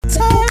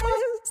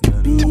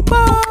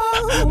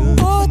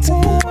I'm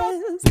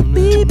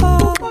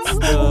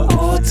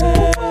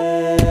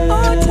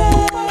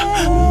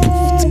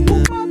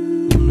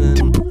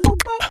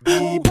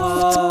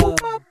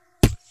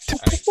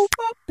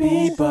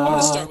going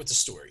to start with the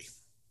story.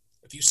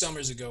 A few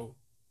summers ago,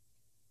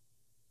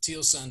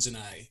 Teal Sons and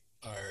I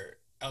are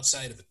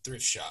outside of a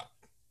thrift shop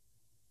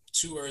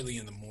too early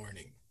in the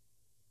morning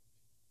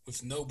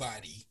with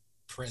nobody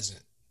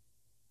present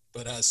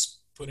but us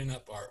putting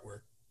up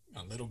artwork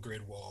on little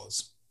grid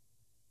walls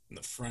in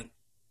the front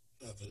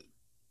of the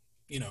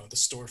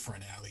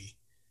storefront alley.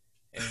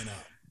 And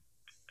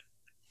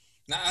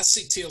now I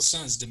see Teal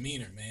Sons'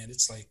 demeanor, man.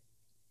 It's like,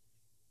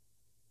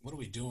 what are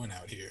we doing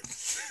out here?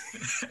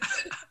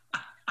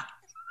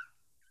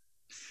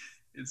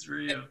 It's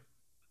real.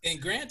 And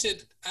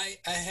granted,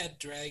 I had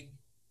dragged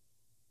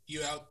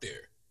you out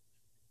there.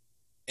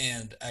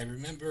 And I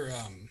remember,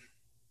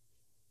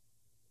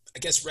 I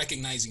guess,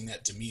 recognizing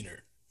that demeanor.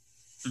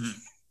 Mm-hmm.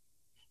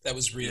 That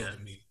was real to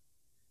me.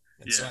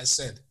 And so I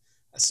said,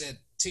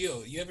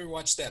 Teal, you ever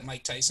watched that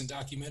Mike Tyson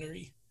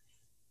documentary?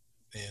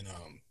 And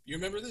you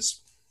remember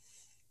this?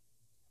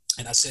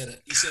 And I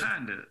said, you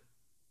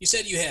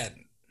said you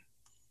hadn't.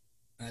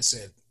 And I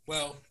said,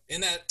 well,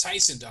 in that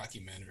Tyson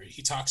documentary,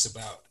 he talks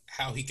about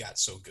how he got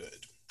so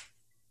good,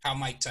 how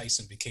Mike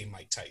Tyson became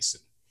Mike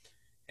Tyson.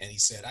 And he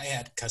said, I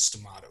had Cus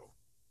D'Amato.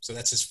 So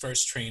that's his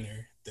first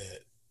trainer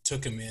that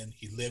took him in.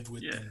 He lived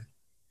with him.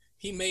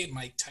 He made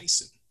Mike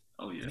Tyson.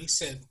 Oh, yeah. And he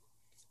said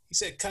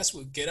Cus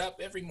would get up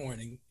every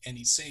morning and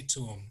he'd say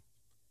to him,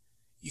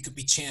 you could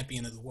be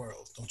champion of the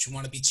world. Don't you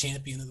want to be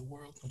champion of the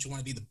world? Don't you want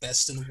to be the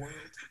best in the world?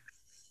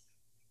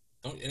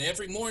 And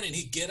every morning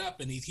he'd get up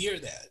and he'd hear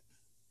that.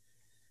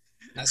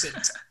 And I said,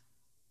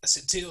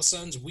 Teal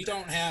Sons, we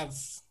don't have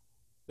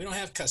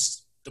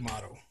Cus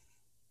D'Amato.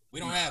 We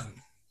don't have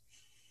him.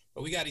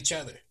 But we got each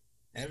other.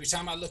 And every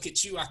time I look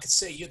at you, I could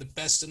say you're the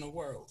best in the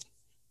world.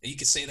 And you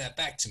could say that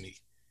back to me.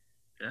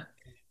 Yeah.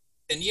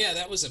 And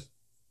that was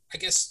I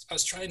guess I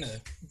was trying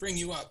to bring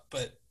you up,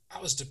 but I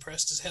was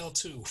depressed as hell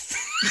too.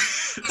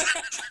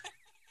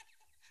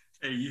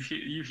 Hey,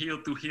 you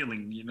heal through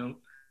healing, you know?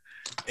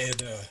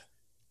 And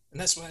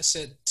that's why I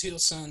said Teal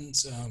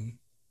Sons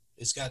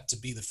has got to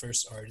be the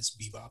first Artist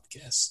Bebop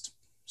guest.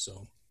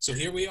 So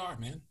here we are,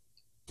 man.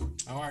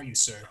 How are you,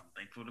 sir? I'm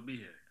thankful to be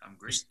here. I'm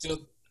great. You're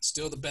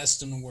still the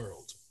best in the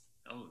world.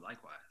 Oh,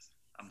 likewise.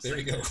 There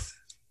you go.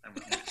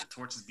 The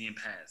torch is being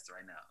passed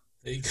right now.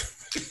 There you go.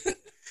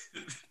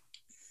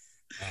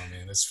 Oh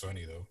man, that's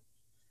funny though.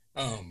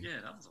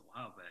 Yeah, that was a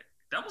while back.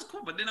 That was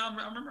cool, but then I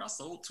remember I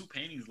sold 2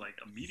 paintings like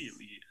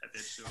immediately at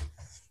that show.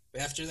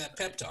 After that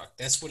pep talk,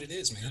 that's what it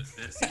is, man.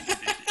 That's it.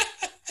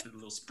 The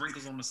little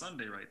sprinkles on the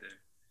Sunday right there.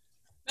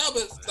 No,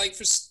 but like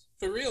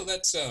for real,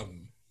 that's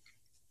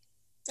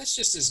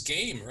just this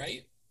game,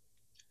 right?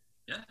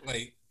 Yeah.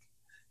 Like.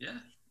 Yeah.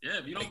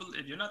 If you don't,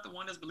 if you're not the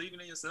one that's believing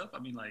in yourself, I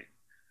mean, like,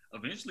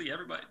 eventually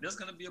there's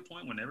gonna be a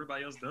point when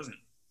everybody else doesn't.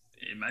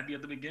 It might be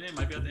at the beginning, it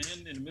might be at the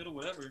end, in the middle,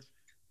 whatever.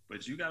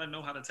 But you gotta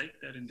know how to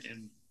take that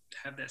and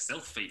have that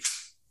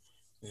self-faith.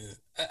 Yeah.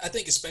 I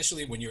think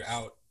especially when you're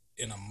out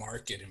in a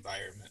market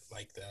environment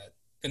like that,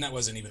 and that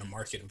wasn't even a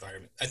market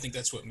environment. I think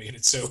that's what made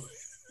it so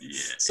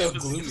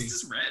gloomy. It was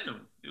just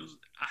random.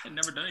 I had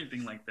never done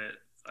anything like that.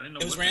 I didn't know.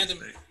 It was random.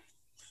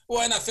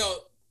 Well, and I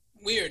felt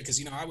weird because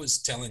I was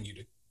telling you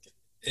to,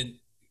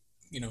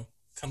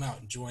 come out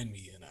and join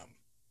me, and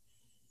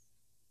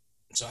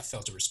so I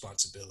felt a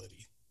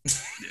responsibility.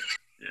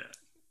 Yeah.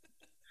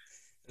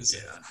 I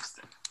understand.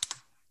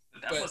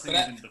 That wasn't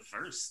even the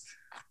first.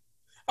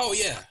 Oh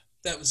yeah,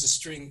 that was a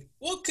string.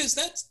 Well, because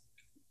that's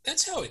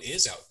how it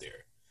is out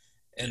there,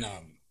 and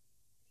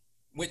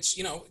which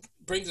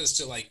brings us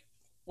to like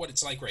what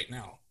it's like right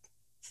now.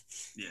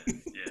 Yeah.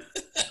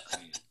 I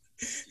mean,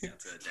 you have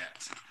to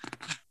adapt.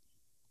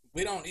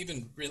 We don't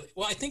even really.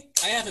 Well, I think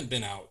I haven't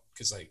been out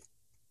because like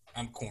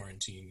I'm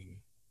quarantining,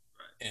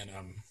 right. And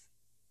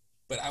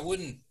but I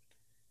wouldn't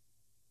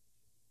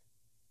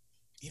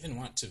even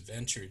want to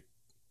venture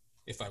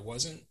if I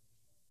wasn't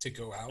to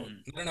go out.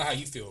 I don't know how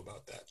you feel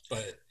about that,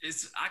 but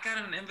I got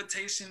an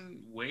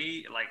invitation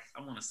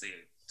I want to say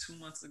 2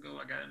 months ago.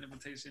 I got an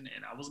invitation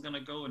and I was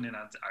gonna go, and then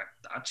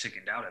I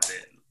chickened out at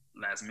that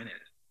last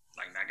minute.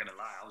 Like, not gonna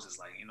lie, I was just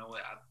like, you know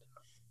what, I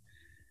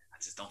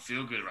just don't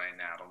feel good right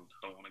now. I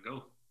don't want to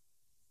go.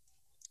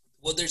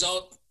 Well, there's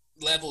all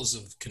levels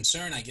of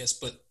concern, I guess,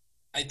 but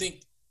I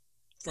think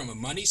from a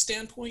money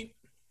standpoint,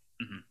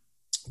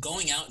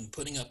 going out and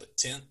putting up a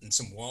tent and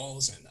some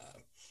walls and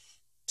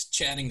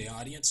chatting the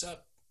audience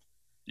up,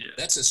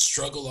 that's a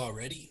struggle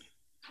already.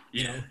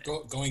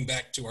 Going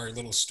back to our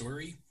little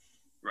story,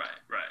 right.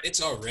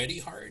 It's already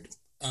hard.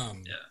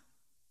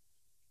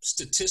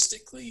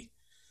 Statistically,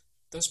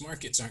 those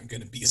markets aren't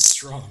going to be as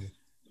strong.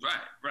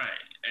 Right.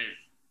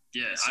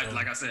 Hey,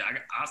 like I said,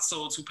 I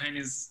sold 2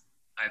 paintings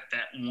at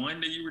that one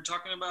that you were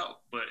talking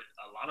about, but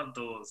a lot of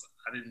those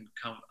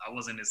I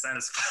wasn't as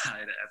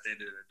satisfied at the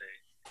end of the day.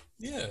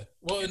 Yeah,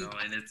 well,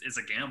 and it's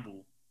a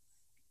gamble.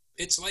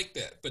 It's like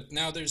that, but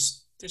now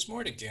there's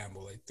more to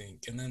gamble, I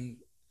think, and then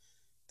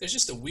there's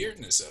just the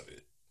weirdness of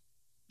it.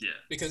 Yeah.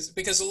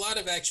 Because a lot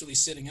of actually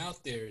sitting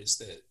out there is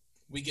that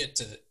we get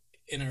to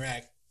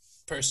interact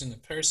person to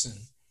person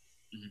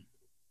Mhm.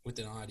 with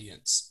an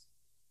audience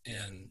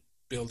and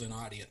build an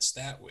audience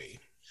that way.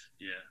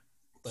 Yeah.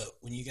 But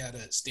when you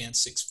gotta stand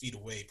 6 feet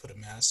away, put a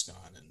mask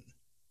on, and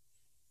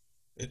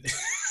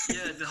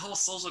Yeah, the whole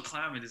social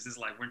climate is just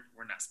like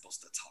we're not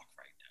supposed to talk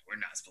right now. We're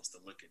not supposed to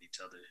look at each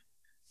other.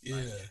 yeah,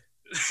 Like,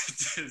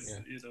 just,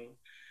 yeah. you know,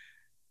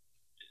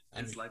 I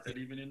it's mean, like that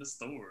even in the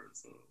store.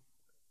 So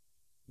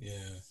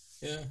yeah,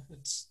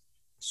 it's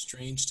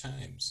strange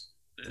times.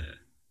 yeah,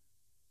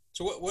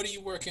 So what are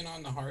you working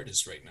on the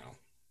hardest right now?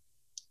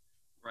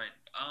 right.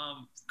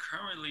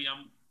 Currently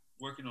I'm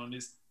working on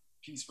this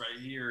piece right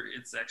here.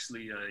 It's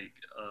actually a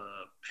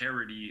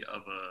parody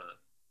of a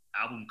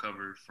album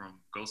cover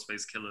from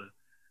Ghostface Killer.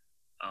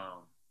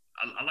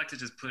 I like to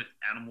just put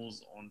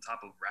animals on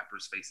top of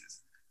rappers'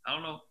 faces. I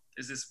don't know.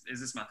 Is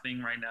this my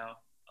thing right now?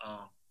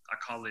 I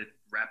call it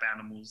Rap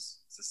Animals.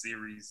 It's a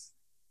series.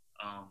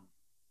 Um,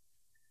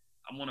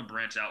 I want to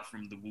branch out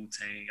from the Wu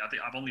Tang. I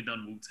think I've only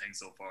done Wu Tang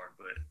so far,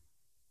 but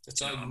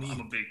That's all you I'm need.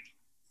 a big.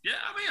 Yeah,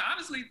 I mean,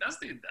 honestly,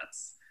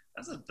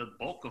 the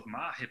bulk of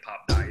my hip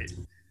hop diet.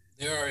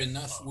 There are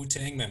enough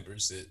Wu-Tang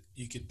members that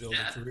you could build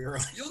a career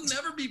on. You'll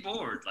never be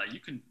bored. Like you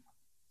can,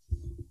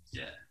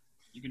 yeah,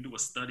 you can do a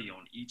study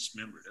on each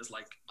member. There's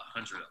like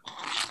 100 of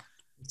them.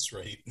 That's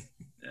right.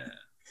 Yeah.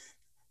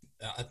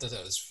 I thought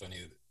that was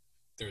funny.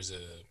 There was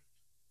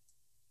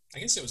I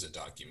guess it was a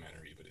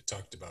documentary, but it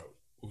talked about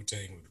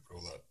Wu-Tang would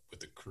roll up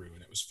with a crew,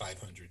 and it was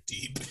 500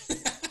 deep.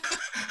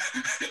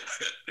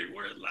 They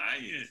weren't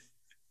lying.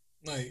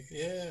 Like,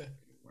 yeah.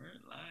 They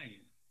weren't lying.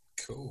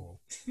 Cool.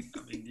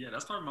 I mean, yeah,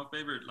 that's probably my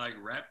favorite like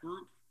rap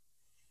group.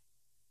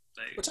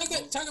 Like, Well,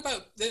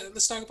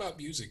 let's talk about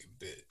music a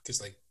bit,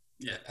 because like,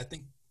 yeah, I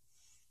think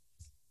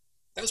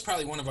that was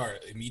probably one of our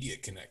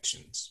immediate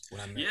connections when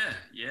I met.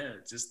 Yeah,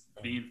 just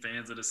being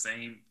fans of the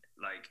same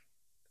like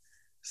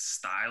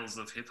styles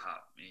of hip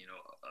hop, you know,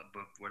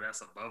 where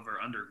that's above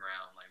or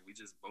underground. Like we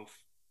just both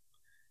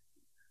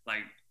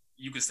like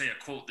you could say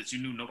a quote that you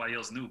knew nobody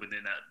else knew, but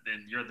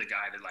then you're the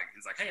guy that like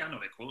is like, hey, I know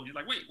that quote. And you're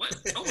like, wait, what?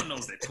 No one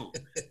knows that quote.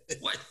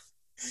 What?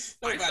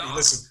 Nobody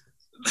listen.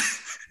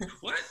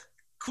 What?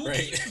 Cool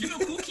Right. Kid? You know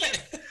Cool Kid?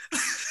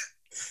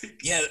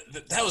 Yeah,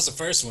 that was the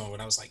first one when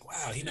I was like,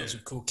 wow, he knows who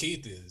Cool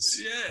Keith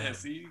is. Yeah,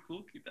 see,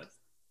 Cool Kid. That's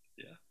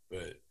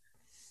but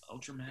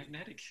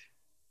ultramagnetic.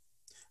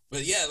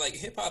 But yeah, like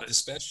hip hop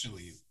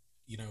especially,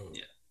 you know.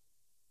 Yeah.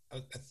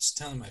 I was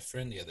telling my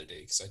friend the other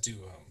day because I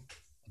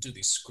do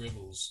these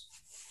scribbles.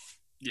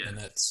 Yeah. And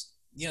that's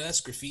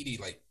graffiti.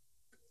 Like,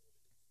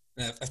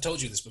 I've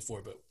told you this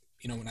before, but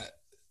you know when I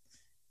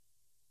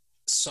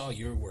saw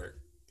your work,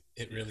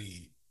 it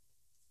really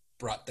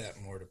brought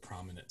that more to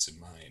prominence in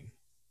mine.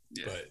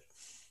 Yeah. But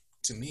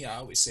to me, I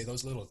always say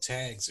those little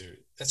tags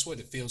that's what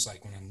it feels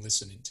like when I'm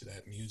listening to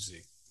that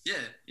music. Yeah.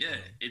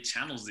 It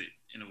channels it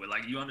in a way.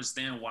 Like you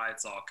understand why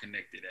it's all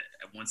connected.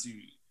 Once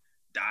you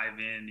dive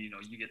in, you know,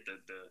 you get the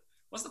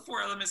what's the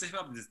 4 elements of hip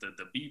hop? It's the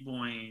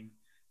b-boying,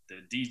 the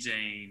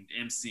DJing,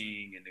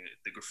 MCing, and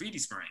the graffiti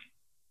spraying.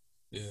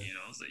 Yeah. You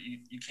know, so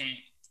you can't.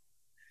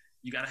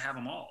 You got to have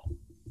them all.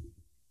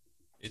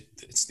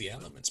 It's the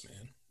elements,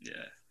 man.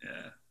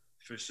 Yeah,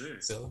 for sure.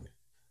 So,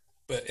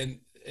 but and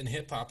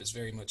hip hop is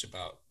very much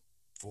about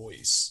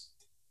voice.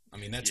 I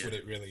mean, that's what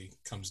it really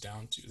comes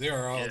down to. There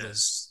are all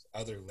those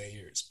other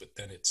layers, but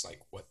then it's like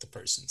what the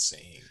person's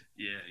saying.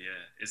 Yeah.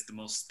 It's the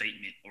most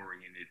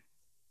statement-oriented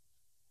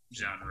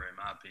genre, in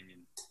my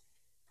opinion.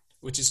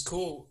 Which is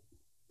cool,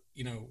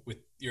 you know, with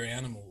your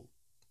animal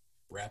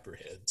rapper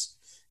heads.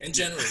 In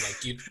general,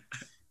 like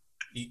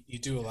you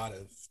do a lot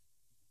of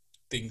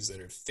things that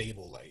are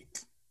fable-like.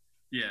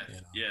 Yeah, you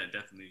know? Yeah,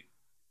 definitely.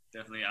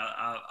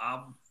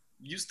 I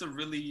used to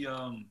really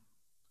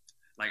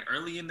like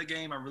early in the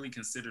game, I really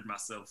considered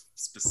myself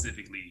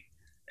specifically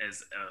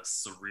as a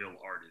surreal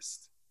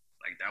artist.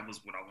 Like that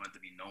was what I wanted to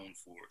be known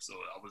for. So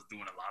I was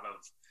doing a lot of,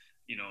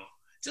 you know,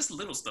 just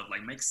little stuff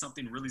like make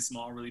something really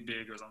small, really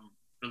big, or something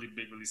really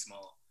big, really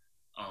small.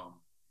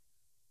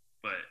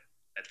 But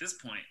at this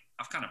point,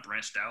 I've kind of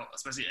branched out,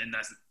 especially, and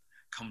that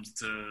comes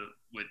to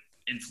with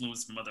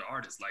influence from other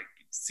artists. Like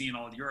seeing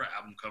all your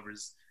album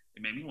covers,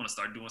 it made me want to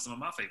start doing some of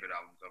my favorite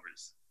album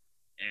covers.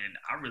 And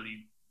I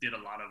really did a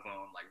lot of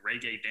like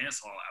reggae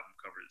dancehall album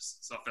covers.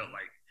 So I felt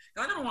like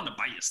I never wanted to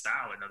bite your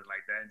style or nothing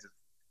like that. And just,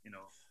 you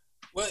know.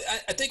 Well,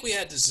 I think we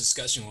had this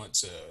discussion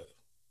once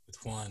with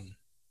Juan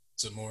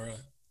Zamora,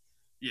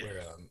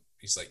 where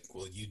he's like,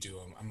 "Well, you do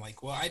them." I'm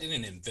like, "Well, I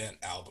didn't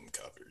invent album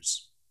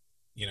covers,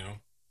 you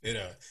know."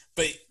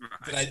 But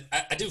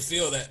I do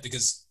feel that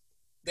because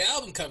the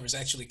album covers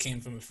actually came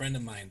from a friend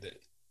of mine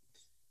that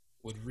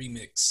would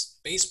remix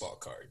baseball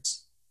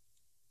cards,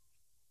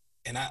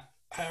 and I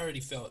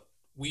already felt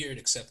weird,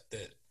 except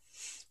that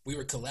we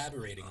were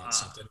collaborating on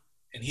something,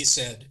 and he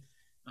said,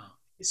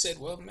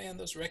 "Well, man,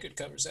 those record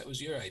covers, that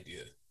was your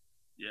idea.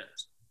 Yeah.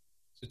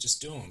 So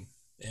just do them."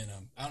 And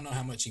I don't know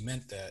how much he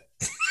meant that,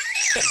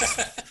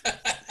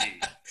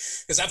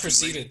 because I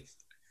proceeded.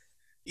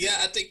 Yeah,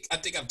 I think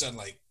I've done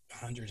like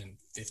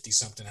 150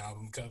 something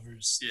album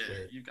covers.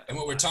 Yeah, you got. And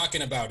what we're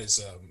talking about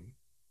is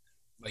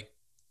like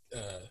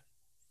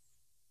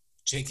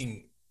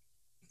taking,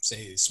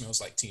 say,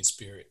 Smells Like Teen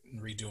Spirit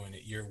and redoing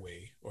it your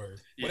way, or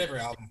whatever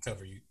album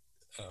cover you.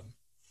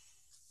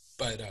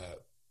 But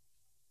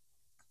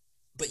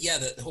yeah,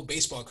 the whole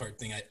baseball card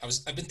thing.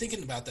 I've been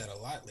thinking about that a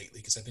lot lately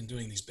because I've been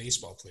doing these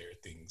baseball player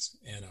things,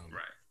 and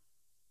right.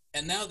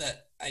 And now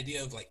that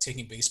idea of like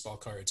taking baseball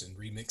cards and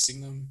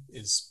remixing them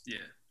is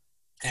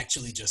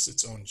actually just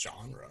its own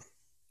genre.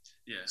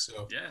 Yeah.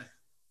 So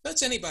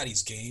that's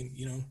anybody's game,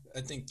 you know. I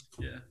think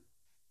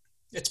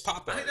it's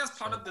pop art. I think that's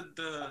part of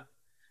the.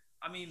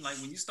 I mean, like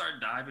when you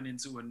start diving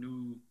into a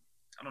new,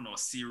 I don't know, a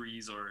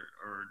series or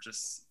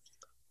just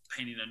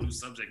painting a new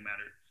subject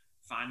matter,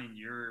 finding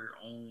your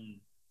own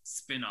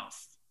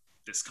spin-off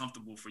that's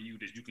comfortable for you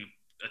that you can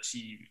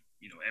achieve,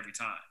 you know, every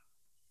time.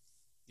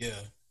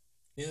 Yeah.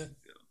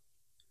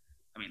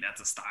 I mean, that's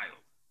a style.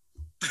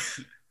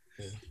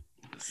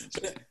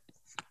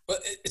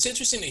 But it's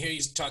interesting to hear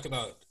you talk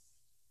about,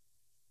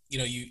 you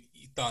know, you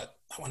thought,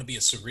 I want to be a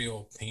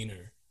surreal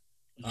painter.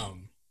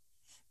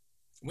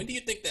 When do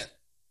you think that,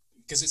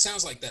 because it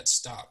sounds like that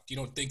stopped. You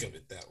don't think of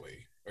it that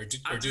way. Or do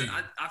you?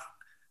 I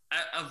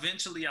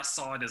eventually I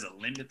saw it as a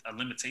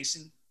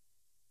limitation.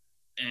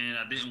 And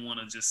I didn't want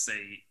to just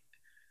say,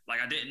 like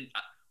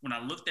when I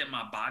looked at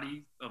my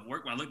body of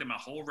work, when I looked at my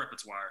whole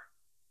repertoire,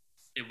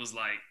 it was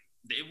like,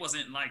 it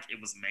wasn't like it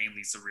was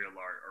mainly surreal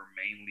art or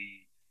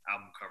mainly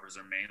album covers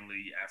or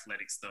mainly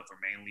athletic stuff or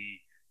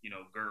mainly, you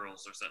know,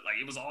 girls or stuff. Like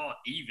it was all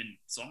even.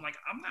 So I'm like,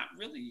 I'm not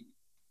really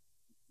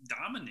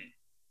dominant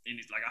in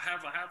it. Like I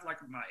have like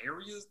my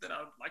areas that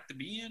I like to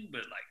be in,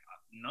 but like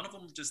none of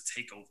them just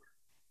take over.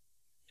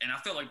 And I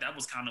felt like that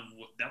was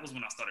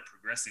when I started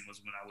progressing,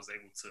 was when I was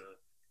able to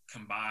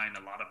combine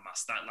a lot of my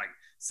style. Like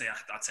say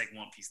I take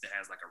one piece that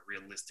has like a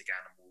realistic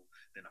animal,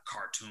 then a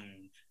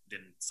cartoon,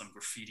 then some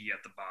graffiti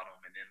at the bottom,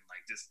 and then like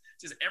just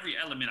every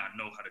element I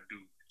know how to do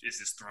is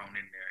just thrown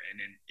in there,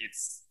 and then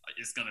it's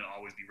gonna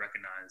always be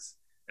recognized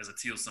as a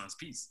Teal Sons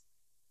piece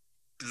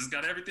because it's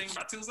got everything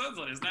by Teal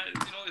Sons on it. It's not, you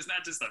know, it's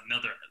not just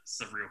another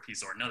surreal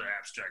piece or another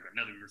abstract or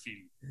another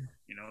graffiti.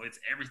 You know, it's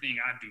everything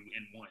I do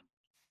in one.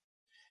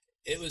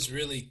 It was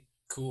really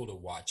cool to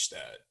watch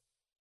that.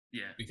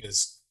 Yeah.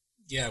 Because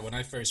when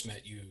I first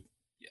met you,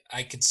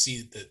 I could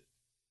see that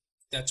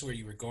that's where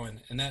you were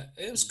going, and that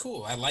it was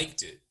cool. I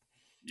liked it.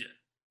 Yeah.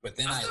 But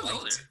then I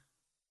liked it.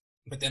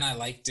 But then I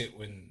liked it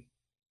when,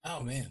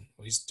 oh man,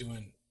 well, he's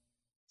doing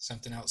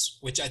something else,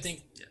 which I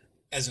think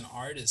as an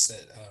artist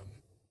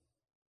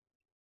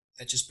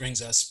that just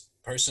brings us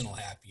personal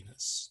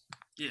happiness.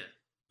 Yeah.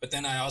 But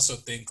then I also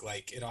think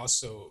like it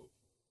also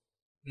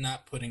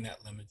not putting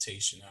that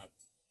limitation up.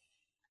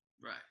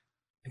 Right.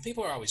 And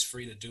people are always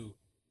free to do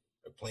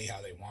or play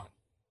how they want,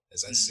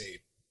 as I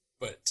say.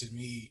 But to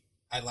me,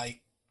 I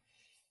like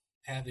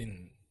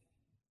having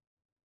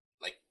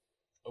like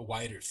a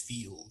wider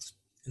field,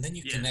 and then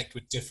you connect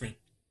with different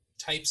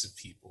types of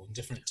people and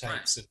different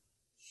types of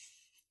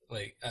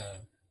like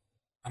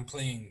I'm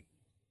playing,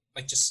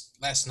 like just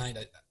last night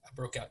I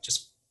broke out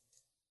just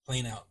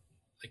playing out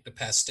like the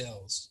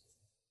pastels,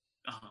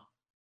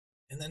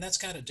 and then that's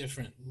got a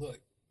different look.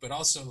 But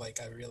also,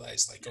 like, I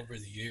realized, like, over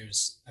the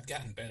years, I've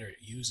gotten better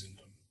at using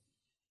them.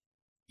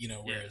 You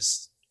know,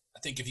 whereas I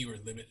think if you were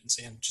limited and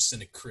say, I'm just an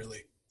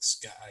acrylic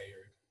sky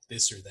or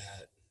this or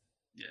that,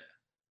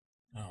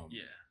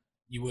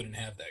 you wouldn't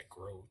have that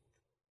growth.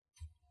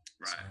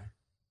 Right. So,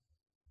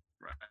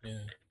 right.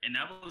 Yeah. And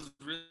that was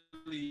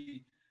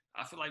really,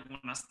 I feel like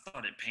when I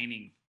started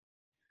painting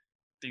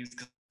things,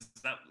 because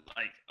that,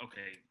 like,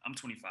 okay, I'm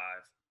 25,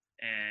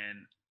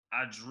 and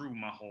I drew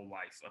my whole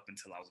life up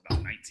until I was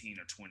about 19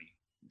 or 20.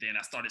 Then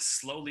I started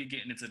slowly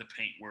getting into the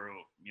paint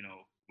world, you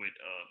know, with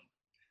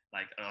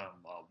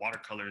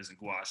watercolors and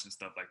gouache and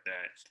stuff like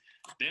that.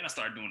 Then I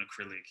started doing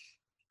acrylic,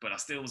 but I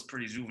still was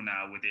pretty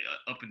juvenile with it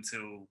up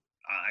until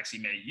I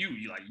actually met you.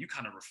 You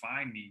kind of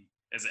refined me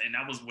and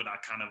that was what I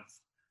kind of,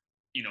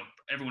 you know,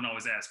 everyone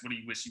always asks, what do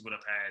you wish you would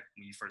have had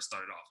when you first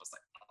started off? I was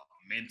like, a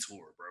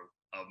mentor, bro,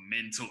 a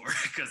mentor,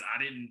 because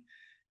I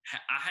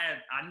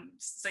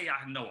say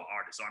I know an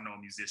artist or I know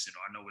a musician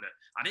or I know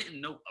I didn't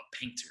know a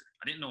painter.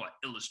 I didn't know an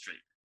illustrator.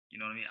 You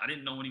know what I mean? I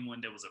didn't know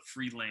anyone that was a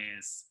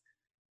freelance,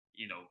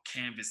 you know,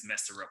 canvas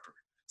messer-upper.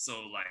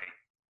 So like,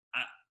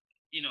 I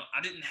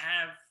didn't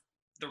have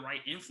the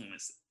right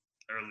influence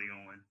early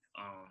on.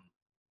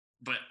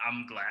 But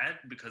I'm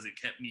glad because it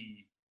kept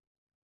me,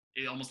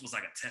 it almost was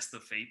like a test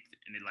of faith,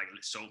 and it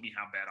showed me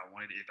how bad I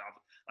wanted it.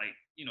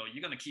 You know,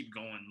 you're going to keep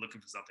going looking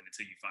for something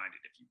until you find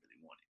it if you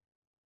really want it.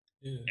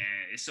 Yeah.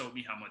 And it showed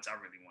me how much I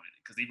really wanted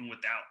it. Because even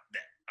without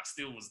that, I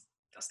still was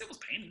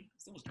painting, I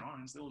still was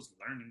drawing, I still was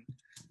learning,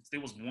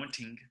 still was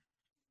wanting.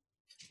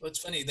 Well, it's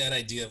funny, that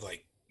idea of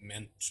like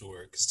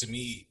mentor, because to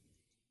me,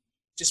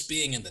 just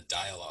being in the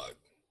dialogue,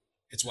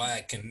 it's why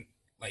I can,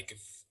 like,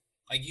 if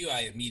like you,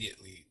 I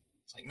immediately,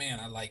 it's like,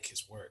 man, I like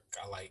his work.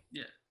 I like,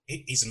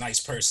 he's a nice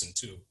person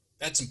too.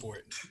 That's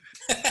important.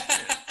 He's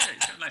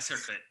got a nice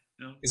haircut.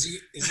 You know? Is he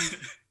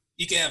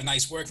You can have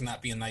nice work and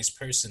not be a nice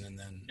person, and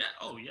then Yeah.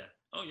 Oh yeah.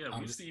 Oh yeah.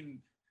 um, We've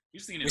seen we,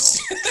 it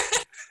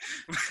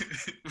all.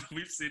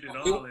 We've seen it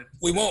we, all. And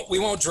we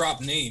won't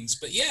drop names,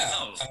 but yeah,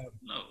 no,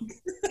 no, no.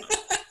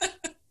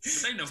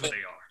 But they know who but they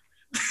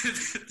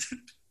are.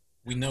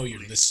 we know you're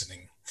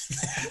listening.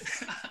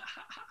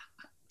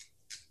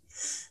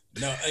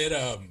 No,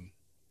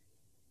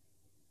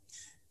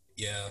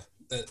 yeah,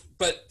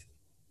 but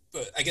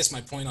I guess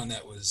my point on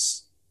that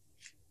was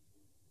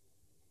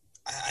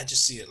I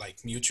just see it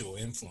like mutual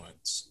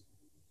influence.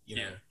 You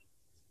know, Yeah.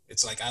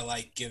 it's like I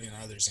like giving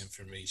others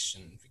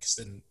information because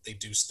then they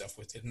do stuff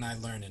with it, and I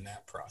learn in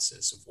that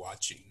process of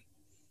watching.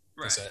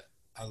 Because Right.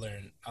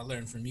 I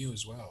learn from you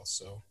as well.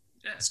 So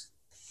Yeah. it's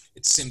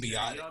it's Yeah. We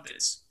symbiotic. all did.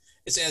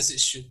 It's as it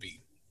should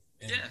be.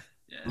 And Yeah.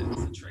 Yeah.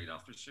 It's a trade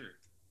off for sure.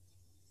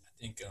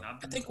 And I've I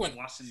been think when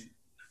watching.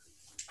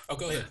 oh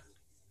go Go ahead ahead.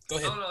 go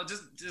ahead. Oh no,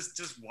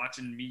 just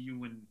watching me,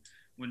 you,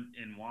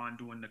 and Juan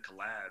doing the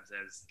collabs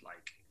as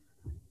like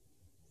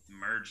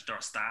merged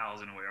our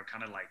styles in a way, or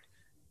kind of like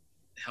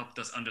helped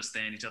us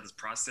understand each other's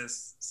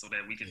process, so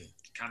that we can Yeah.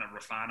 kind of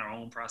refine our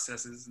own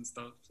processes and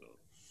stuff. So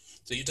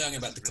So you're talking this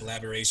about is the really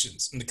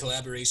collaborations, and the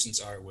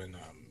collaborations are when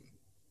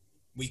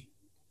we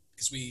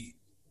because we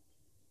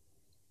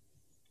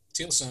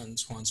Teal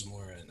Sons, Juan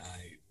Zamora, and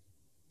I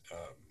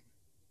um,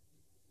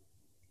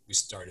 we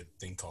started a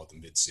thing called the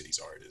Mid Cities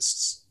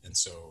Artists, and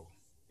so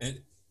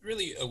and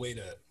really a way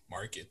to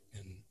market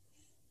and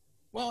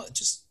well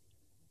just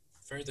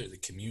further the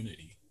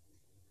community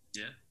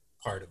yeah,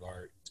 part of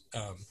art.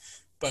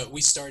 But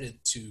we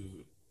started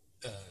to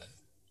uh,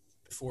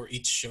 before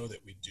each show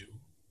that we do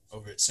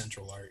over at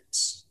Central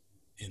Arts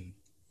in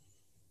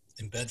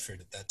in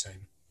Bedford at that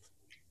time.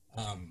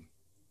 Um,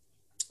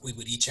 we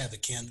would each have a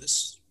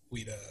canvas.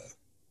 We'd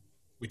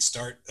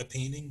start a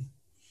painting.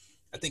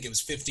 I think it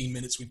was 15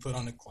 minutes we put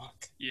on a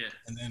clock, yeah.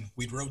 and then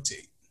we'd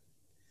rotate,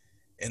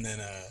 and then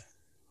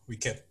we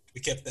kept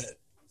that.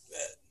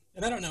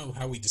 And I don't know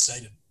how we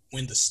decided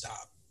when to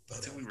stop, but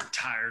Until we were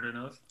tired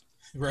enough.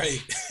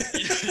 right,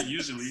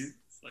 Usually,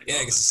 it's like, yeah, oh,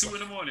 because it's 2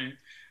 a.m.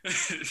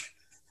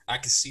 I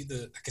could see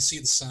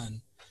the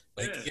sun,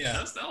 like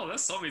Yeah,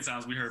 that's so many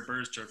times we heard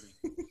birds chirping.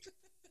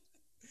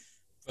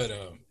 but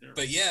They're-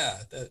 but yeah,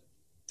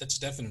 that's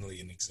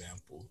definitely an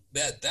example.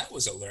 That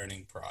was a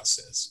learning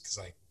process because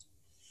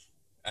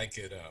I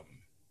could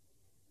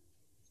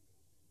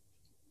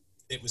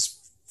it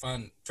was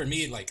fun for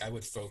me. Like I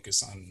would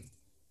focus on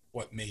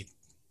what made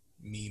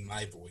me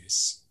my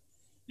voice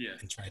Yeah,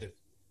 and try to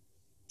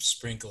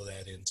sprinkle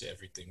that into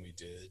everything we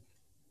did.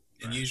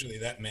 And right. usually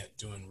that meant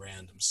doing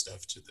random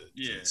stuff to the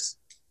Yeah. piece,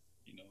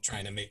 You know,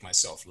 trying to make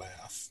myself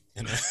laugh.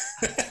 You know?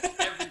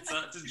 every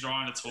time just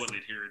drawing a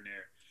toilet here and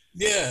there.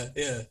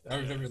 Yeah. I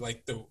remember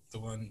like the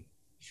one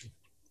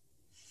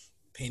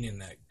painting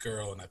that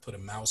girl, and I put a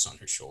mouse on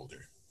her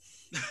shoulder.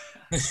 I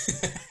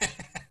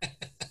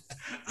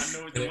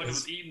know the one that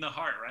was eating the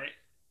heart, right?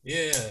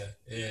 Yeah.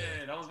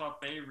 Yeah, that was my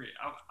favorite.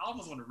 I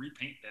almost want to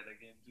repaint that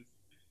again. Just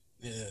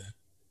Yeah.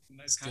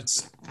 nice It's good.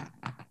 concept.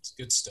 It's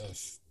good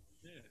stuff.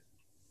 Yeah.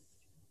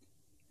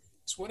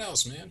 So what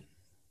else, man?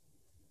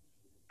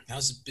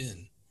 How's it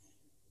been?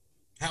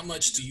 How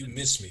much do you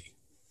miss me?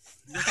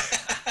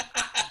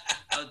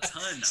 A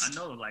ton. I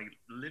know, like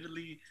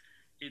literally,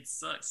 it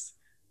sucks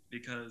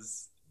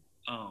because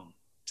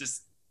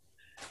just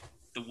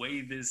the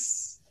way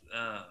this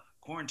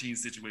quarantine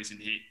situation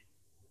hit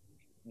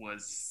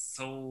was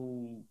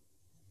so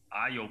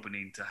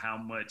eye-opening to how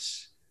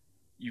much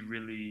you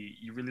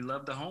really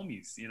love the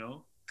homies, you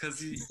know,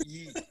 because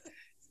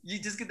you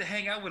just get to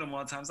hang out with them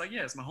all the time. It's like,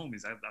 yeah, it's my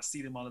homies. I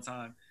see them all the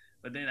time.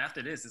 But then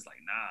after this, it's like,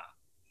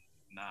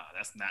 nah,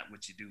 that's not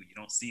what you do. You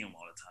don't see them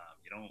all the time.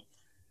 You don't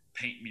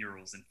paint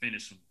murals and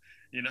finish them.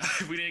 You know,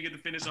 we didn't get to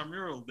finish our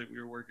mural that we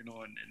were working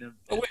on. And then,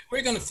 Oh,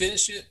 we're gonna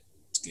finish it.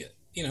 It's good.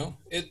 You know,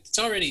 it's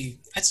already.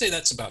 I'd say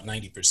that's about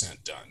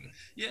 90% done.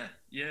 yeah.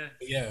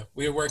 But yeah,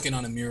 we were working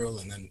on a mural,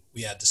 and then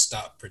we had to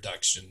stop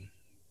production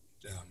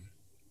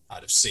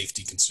out of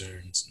safety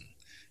concerns, and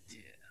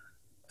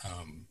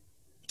Yeah.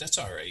 that's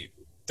all right.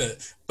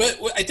 But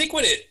I think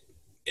what it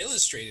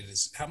illustrated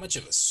is how much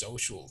of a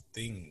social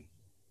thing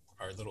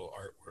our little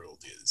art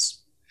world is.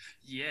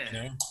 Yeah. You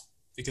know,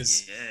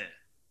 because Yeah.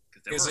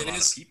 Because there were a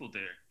lot of people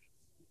there.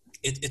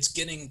 it's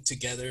getting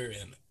together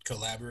and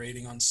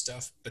collaborating on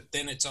stuff, but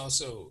then it's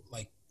also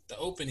like the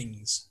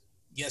openings.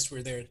 Yes,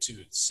 we're there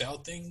to sell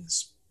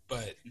things,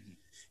 but Mhm.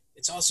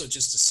 it's also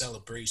just a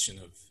celebration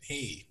of,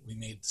 hey, we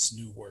made this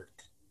new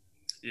work,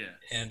 Yeah.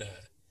 and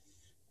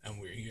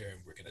we're here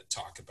and we're gonna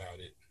talk about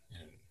it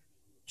and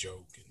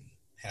joke and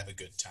have a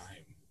good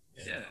time.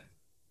 And, Yeah.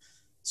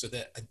 so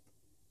that I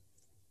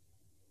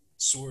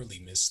sorely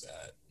miss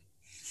that.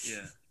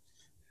 Yeah.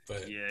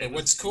 But Yeah, but it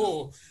what's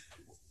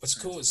was-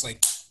 cool is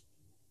like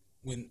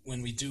when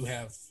we do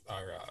have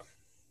our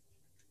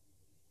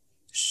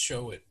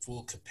show at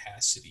full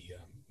capacity,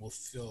 we'll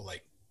fill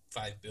like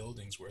 5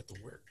 buildings worth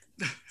of work.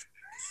 Yeah,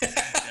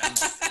 I'm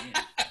just saying.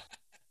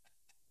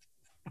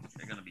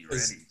 They're gonna be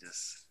ready.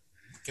 Just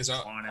Because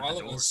clawing at all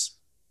the of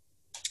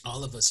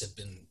door. us have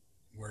been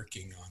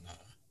working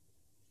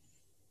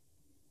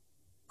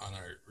on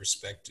our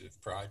respective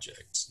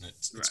projects, and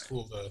it's Right.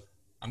 cool to.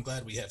 I'm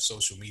glad we have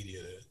social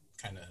media to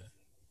kind of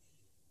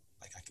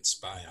like I can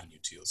spy on you,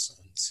 Teal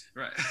Sons.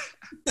 Right.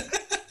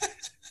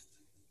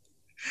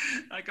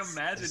 Like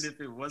imagine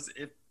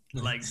if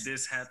like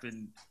this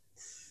happened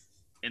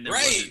and there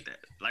Right. wasn't that.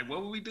 Like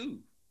what would we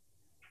do?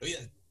 Oh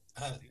yeah,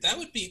 that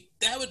would be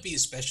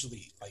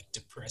especially like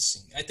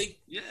depressing. I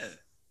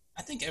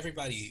think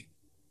everybody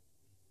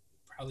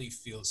probably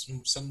feels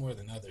some more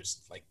than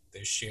others like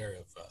their share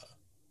of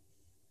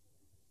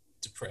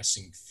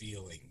depressing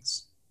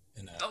feelings.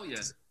 And Oh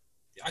yeah.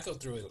 I go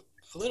through it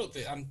a little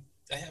bit. I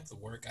have the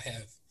work. I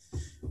have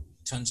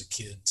tons of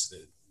kids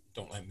that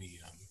don't let me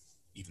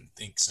even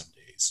think some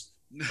days.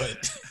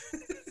 But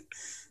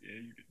Yeah,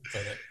 you do.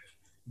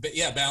 but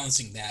yeah,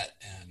 balancing that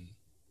and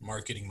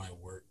marketing my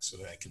work so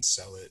that I can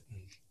sell it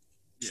and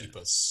keep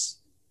us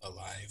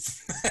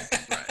alive.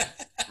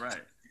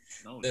 Right.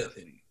 No,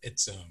 definitely.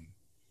 It's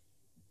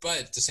but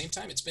at the same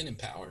time, it's been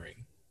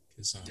empowering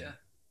because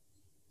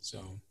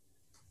So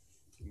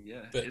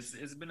yeah, but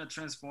it's been a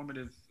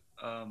transformative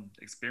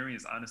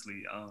experience,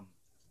 honestly.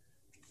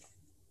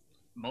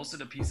 Most of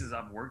the pieces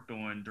I've worked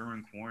on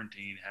during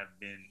quarantine have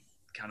been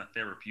kind of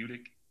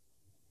therapeutic,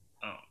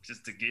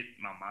 just to get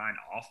my mind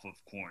off of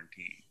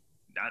quarantine.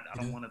 I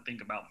don't want to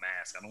think about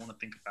masks. I don't want to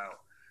think about,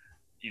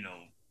 you know,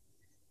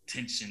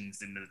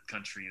 tensions in the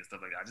country and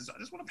stuff like that. I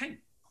just want to paint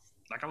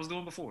like I was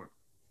doing before.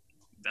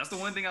 That's the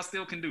one thing I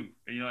still can do.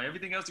 You know,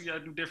 everything else you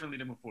gotta do differently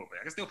than before, but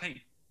I can still paint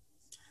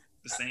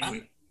the same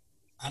way.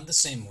 I'm the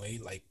same way.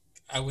 Like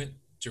I went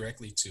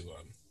directly to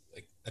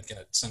like I've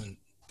got some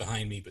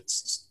behind me, but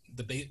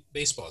the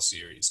baseball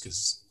series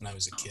because when I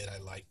was a kid I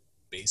liked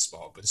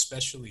baseball, but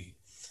especially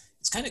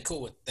it's kind of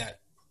cool what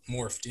that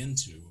morphed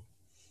into.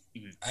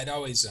 Mm-hmm. I'd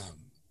always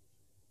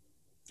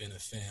been a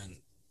fan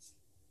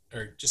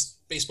or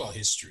just baseball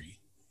history,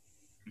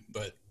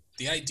 but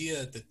the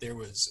idea that there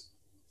was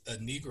a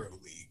Negro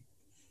League,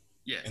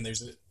 and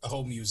there's a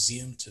whole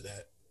museum to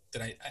that.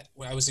 That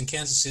when I was in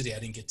Kansas City, I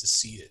didn't get to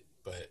see it,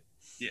 but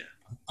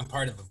I'm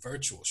part of a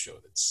virtual show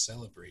that's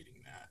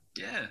celebrating that.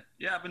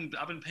 Yeah, I've been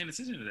paying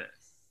attention to that.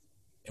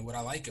 And what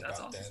I like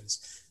about that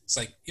is it's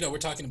like, you know, we're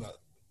talking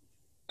about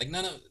like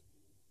none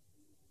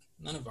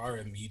of our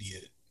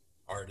immediate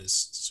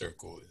artist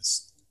circle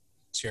is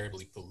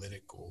terribly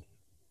political,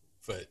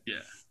 but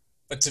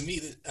to me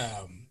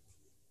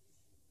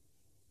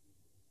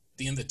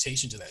the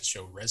invitation to that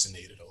show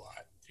resonated a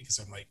lot because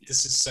I'm like,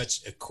 this is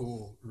such a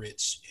cool,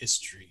 rich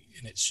history,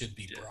 and it should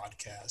be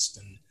broadcast.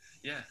 And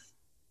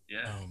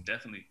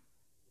definitely.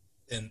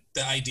 And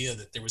the idea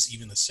that there was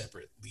even a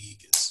separate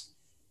league is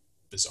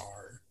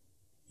bizarre,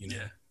 you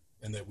know,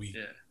 and that we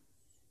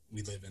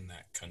live in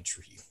that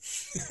country.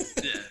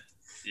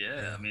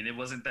 I mean, it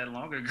wasn't that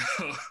long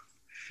ago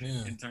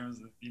in terms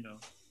of, you know,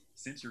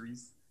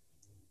 centuries.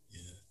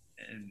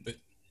 But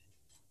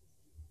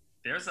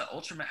there's an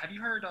have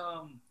you heard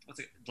what's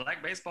it,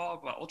 Black Baseball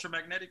by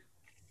Ultramagnetic?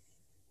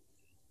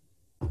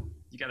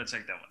 You got to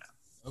check that one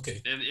out.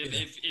 Okay.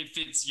 If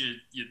it's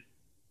your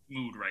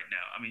mood right now,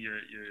 I mean your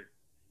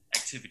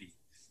activity.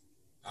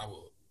 I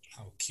will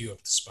queue up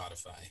the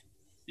Spotify.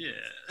 Yeah.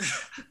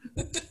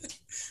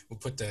 We'll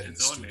put that in the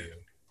studio.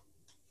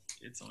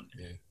 It's on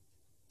there. Yeah.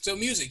 So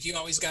music, you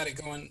always got it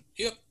going.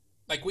 Yep.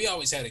 Like we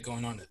always had it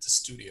going on at the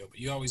studio, but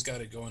you always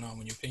got it going on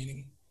when you're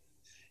painting.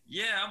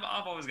 Yeah,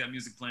 I've always got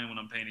music playing when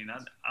I'm painting.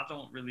 I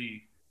don't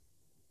really.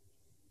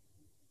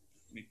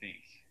 Let me think.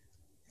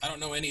 I don't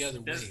know any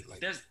other way.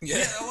 Like,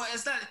 well,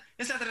 it's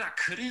not that I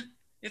couldn't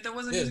if there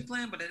wasn't music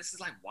playing, but it's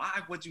just like, why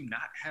would you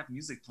not have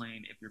music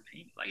playing if you're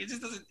painting? Like, it just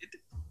doesn't. It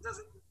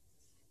doesn't.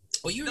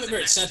 Well, you remember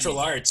at Central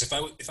Arts, if I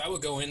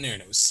would go in there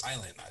and it was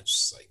silent, I was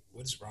just like,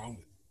 what is wrong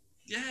with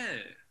it? Yeah,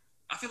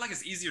 I feel like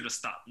it's easier to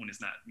stop when it's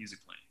not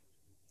music playing.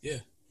 Yeah,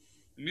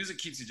 the music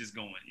keeps you just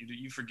going.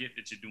 You forget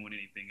that you're doing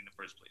anything in the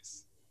first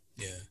place.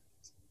 Yeah.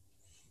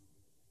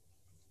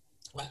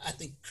 Well, I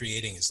think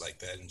creating is like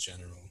that in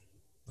general.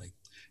 Like.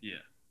 Yeah,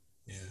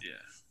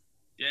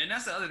 and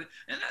that's the other thing.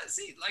 And I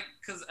see, like,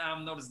 because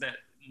I've noticed that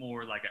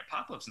more like at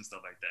pop-ups and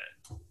stuff like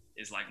that.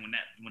 It's like when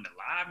the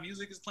live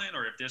music is playing,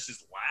 or if there's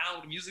just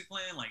loud music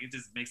playing, like it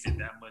just makes it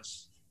that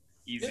much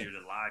easier to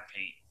live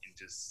paint and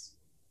just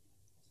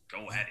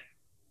go at it.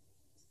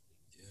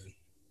 Yeah.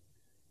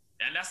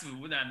 And that's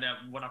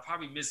what I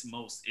probably miss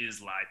most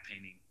is live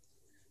painting.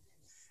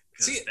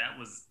 Because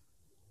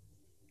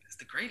it's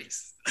the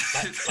greatest.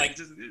 Like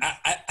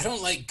I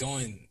don't like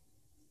going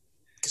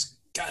because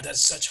God,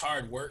 that's such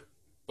hard work.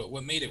 But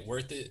what made it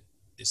worth it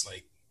is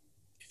like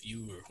if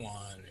you or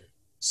Juan or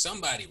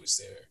somebody was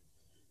there.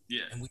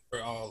 Yeah. And we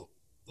were all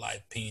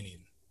live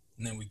painting.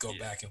 And then we go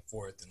back and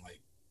forth and like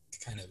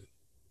kind of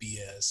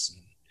BS.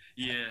 And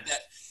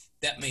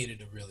that made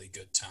it a really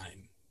good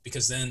time.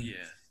 Because then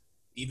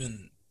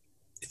even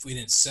if we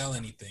didn't sell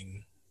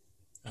anything,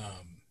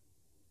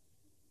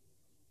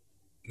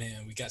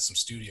 man, we got some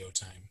studio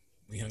time.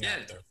 We hung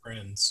out with our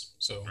friends.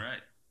 So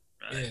right.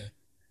 Yeah.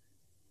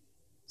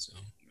 So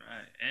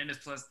right. And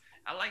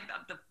I like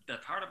that. The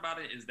part about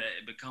it is that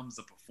it becomes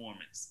a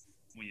performance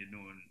when you're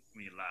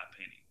live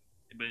painting.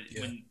 But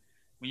Yeah.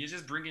 when you're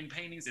just bringing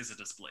paintings, it's a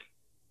display.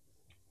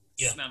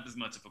 Yeah. It's not as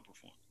much of a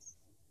performance.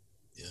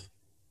 Yeah.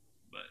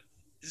 But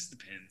it just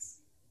depends.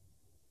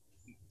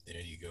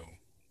 There you go.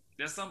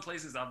 There's some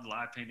places I've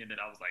live painted that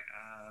I was like,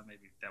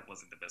 maybe that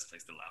wasn't the best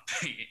place to live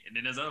paint. And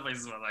then there's other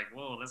places where I'm like,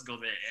 whoa, let's go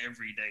there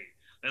every day.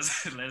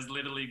 Let's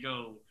literally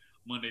go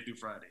Monday through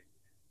Friday.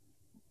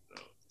 So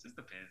it just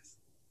depends.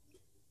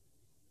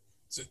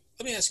 So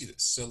let me ask you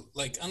this. So,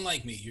 like,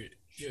 unlike me,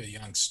 you're a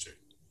youngster.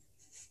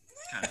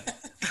 Kind of. A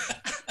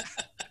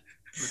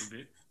little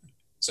bit.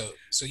 So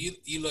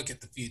you look at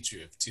the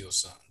future of Teal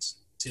Son's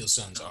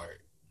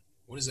art.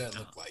 What does that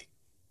look like?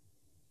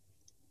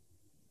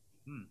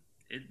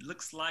 It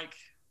looks like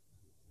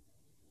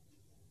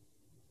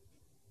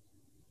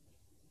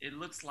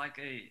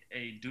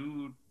a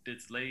dude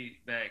that's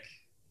laid back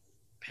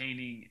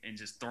painting and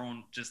just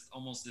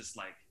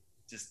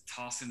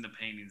tossing the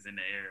paintings in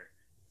the air,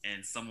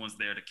 and someone's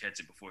there to catch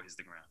it before it hits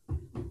the ground.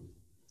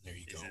 There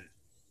you go.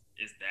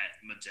 Is that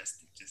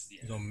majestic? Just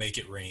You're gonna make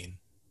it rain.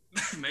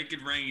 Make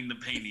it rain, the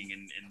painting,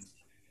 and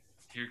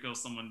here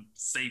goes someone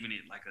saving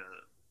it like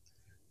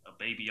a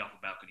baby off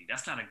a balcony.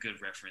 That's not a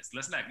good reference.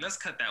 Let's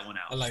cut that one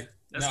out. I like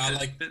that.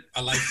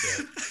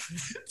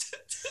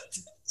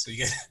 So you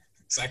get,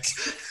 it's like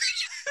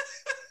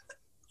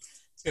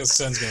Teal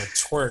Son's gonna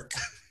twerk.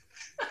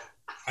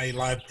 I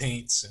live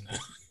paints and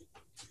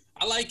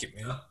I like it,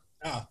 man.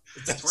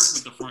 Twerk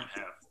with the front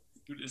half.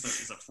 Dude,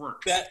 it's a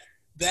twerk.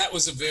 That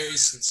was a very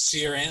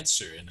sincere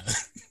answer, and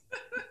that's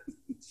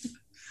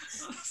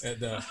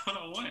what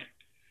I want.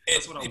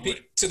 That's what I want.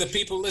 To the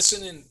people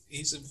listening,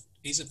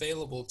 he's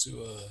available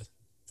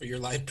for your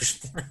live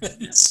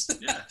performance.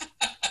 Yeah.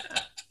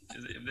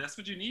 If that's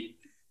what you need.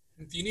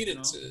 If you need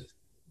it to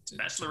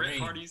bachelorette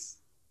parties.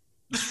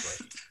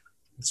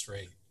 That's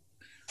right.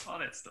 All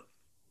that stuff.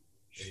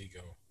 There you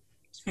go.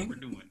 That's what we're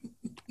doing.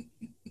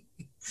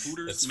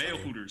 Hooters, that's male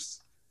funny.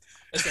 Hooters.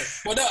 That's right.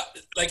 Well, no,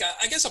 like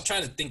I guess I'm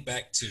trying to think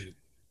back to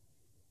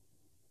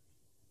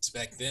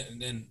back then,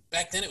 and then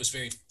back then it was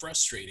very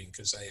frustrating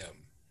because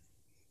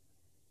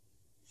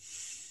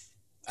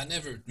I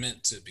never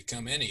meant to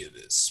become any of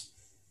this.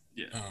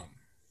 Yeah.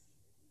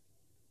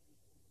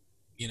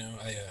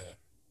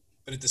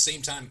 But at the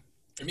same time,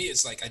 for me,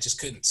 it's like I just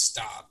couldn't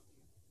stop.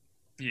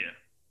 Yeah.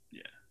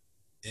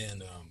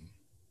 And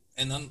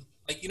then,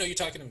 like, you're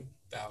talking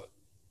about.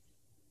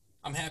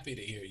 I'm happy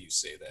to hear you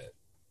say that,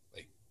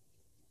 like,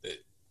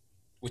 that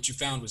what you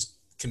found was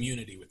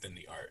community within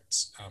the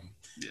arts.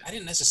 I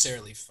didn't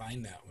necessarily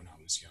find that when I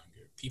was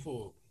younger.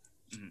 People,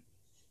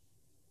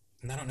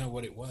 and I don't know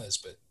what it was,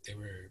 but they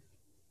were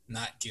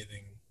not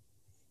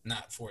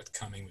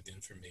forthcoming with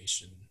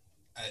information.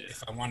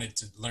 If I wanted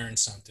to learn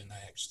something,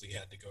 I actually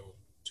had to go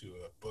to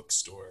a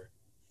bookstore.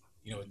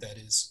 You know what that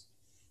is?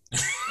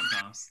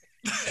 Sometimes.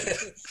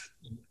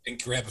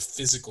 And grab a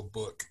physical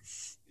book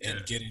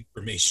and get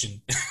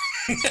information.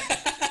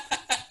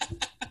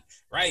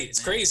 Right.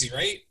 It's crazy,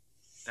 right?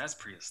 That's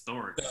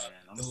prehistoric, man.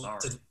 I'm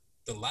sorry.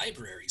 The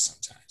library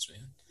sometimes,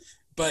 man.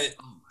 But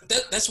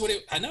that's what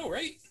I know,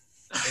 right?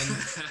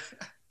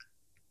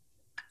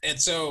 And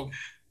so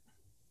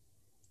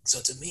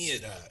to me,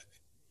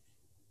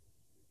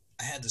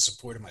 I had the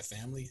support of my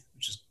family,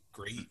 which is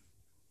great,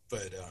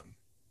 but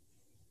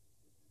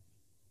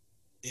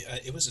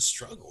it was a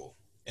struggle.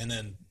 And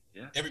then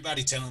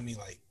everybody telling me,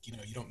 like, you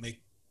don't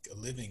make a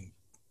living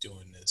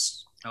doing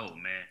this. Oh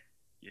man,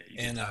 yeah, you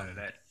get tired of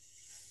that.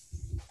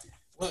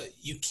 Well,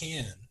 you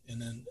can,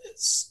 and then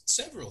it's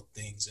several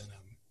things, and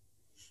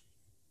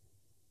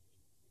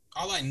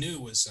all I knew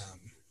was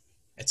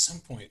at some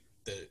point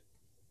that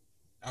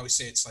I always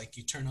say it's like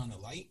you turn on the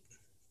light,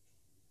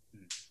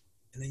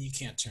 and then you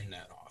can't turn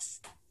that off.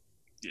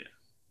 Yeah.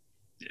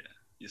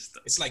 You're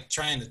stuck. It's like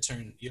trying to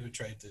turn. You ever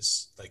tried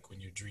this? Like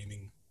when you're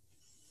dreaming,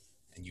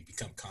 and you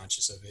become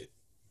conscious of it.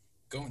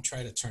 Go and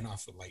try to turn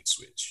off a light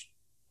switch.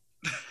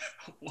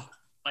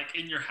 Like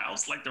in your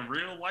house, like the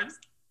real life.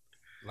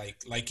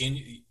 Like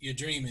in you're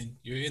dreaming,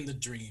 you're in the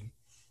dream,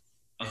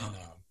 and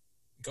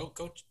go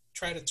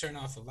try to turn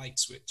off a light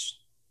switch,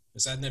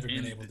 because I've never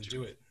been able to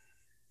do it.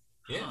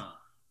 Yeah.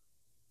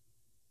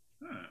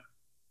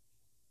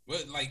 Well,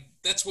 like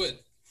that's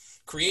what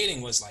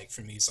creating was like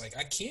for me. It's like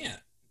I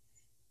can't.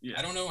 Yeah.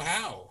 I don't know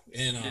how,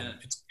 and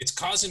it's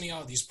causing me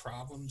all these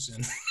problems,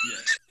 and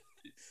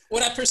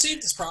what I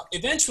perceived as problem.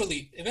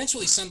 Eventually,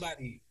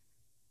 somebody,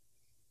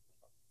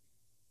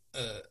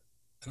 an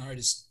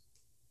artist,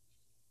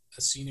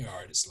 a senior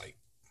artist, like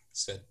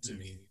said to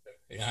me,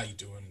 "Hey, how you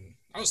doing?" And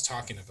I was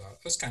kind of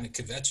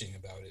kvetching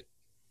about it,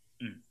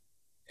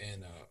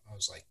 and I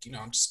was like,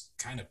 I'm just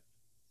kind of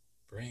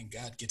praying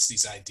God gets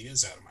these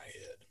ideas out of my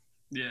head.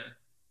 Yeah.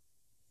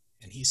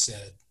 And he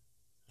said,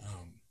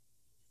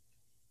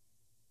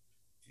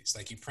 it's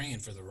like you're praying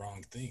for the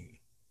wrong thing.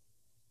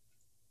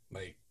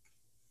 Like,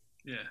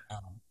 you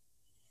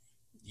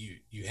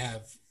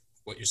have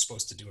what you're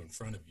supposed to do in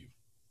front of you.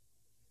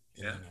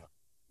 And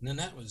then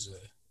that was,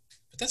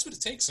 but that's what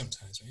it takes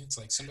sometimes, man. It's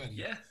like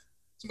somebody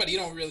somebody you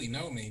don't really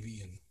know, maybe,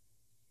 and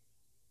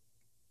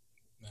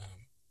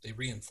they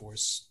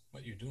reinforce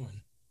what you're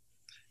doing.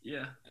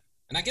 Yeah.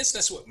 And I guess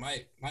that's what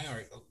my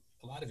art,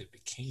 a lot of it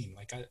became.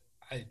 Like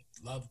I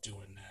love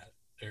doing that,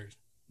 or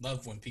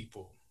love when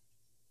people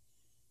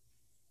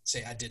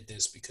say I did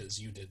this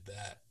because you did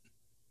that.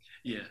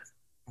 Yeah.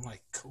 I'm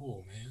like,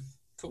 cool, man,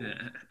 cool.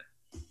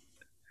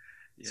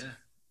 Yeah,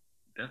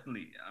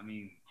 definitely. I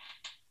mean,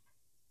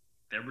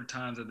 there were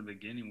times at the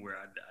beginning where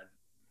I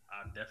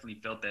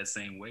definitely felt that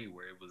same way,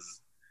 where it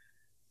was,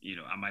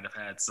 I might have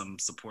had some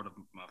support of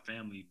my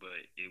family, but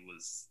it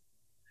was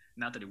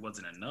not that it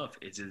wasn't enough.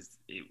 It just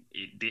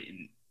it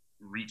didn't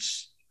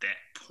reach that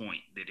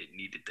point that it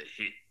needed to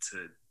hit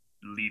to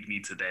lead me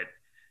to that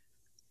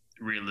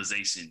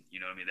realization. You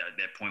know what I mean?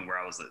 That point where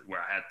I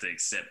had to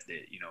accept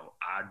that,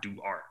 I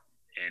do art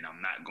and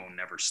I'm not gonna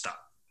never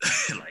stop.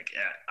 Like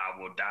I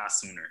will die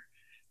sooner.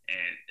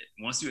 And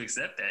once you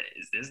accept that,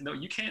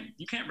 you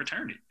can't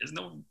return it. There's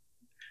no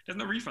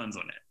refunds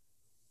on that.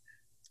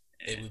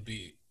 And it would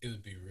be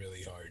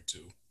really hard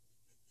to.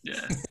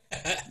 Yeah.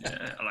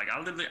 Yeah. Like I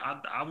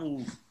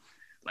will,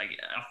 like,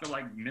 I feel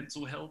like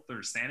mental health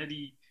or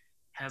sanity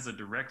has a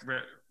direct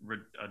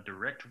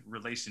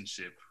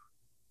relationship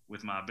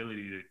with my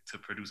ability to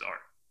produce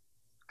art.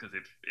 Because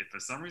if for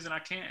some reason I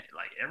can't,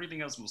 like,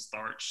 everything else will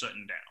start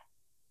shutting down.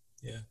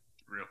 Yeah.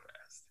 Real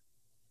fast.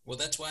 Well,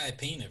 that's why I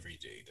paint every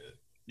day,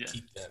 to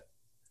keep that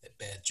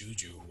bad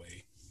juju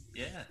away.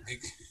 Yeah.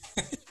 Like,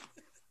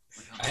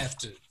 I have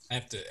to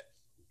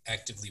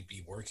actively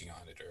be working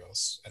on it, or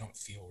else I don't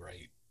feel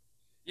right.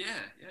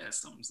 Yeah,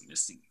 something's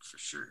missing for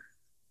sure.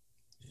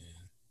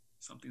 Yeah.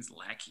 Something's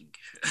lacking.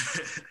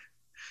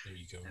 There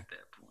you go. At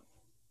that point.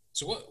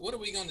 So what are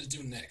we gonna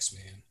do next,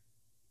 man?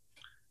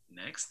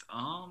 Next,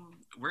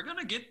 we're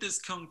gonna get this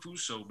Kung Fu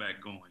show back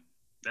going.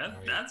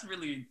 That's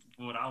really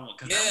what I want,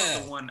 because that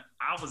was the one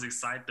I was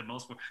excited the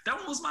most for. That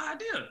one was my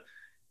idea.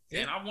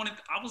 Yeah. And I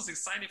was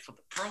excited for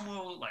the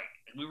promo. Like,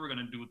 we were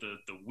gonna do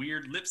the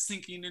weird lip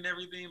syncing and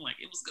everything. Like,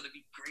 it was gonna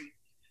be great.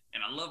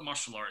 And I love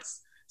martial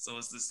arts, so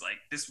it's just like,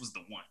 this was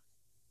the one.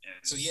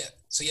 And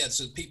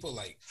so people,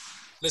 like,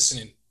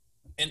 listening,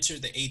 enter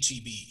the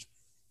HEB.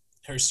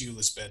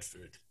 Hercules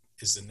Bedford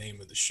is the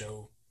name of the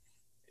show.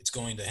 It's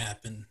going to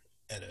happen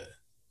at a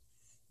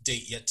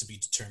date yet to be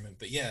determined.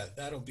 But yeah,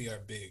 that'll be our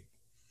big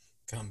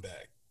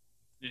comeback.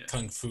 Yeah.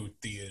 Kung Fu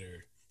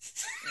theater.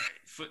 Right.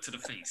 Foot to the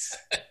face.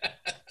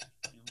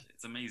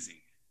 It's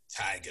amazing.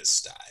 Tiger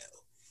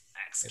style.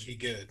 Axe It'd be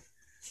good.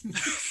 We're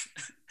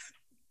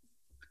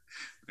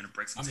gonna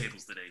break some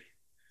tables today.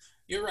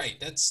 You're right.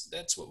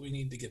 That's what we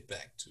need to get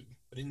back to.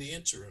 But in the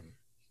interim,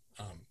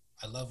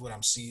 I love what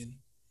I'm seeing.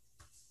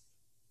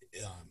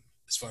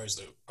 As far as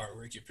the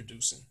artwork you're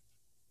producing,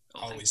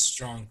 always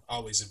strong,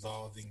 always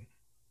evolving.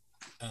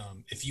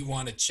 If you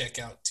want to check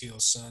out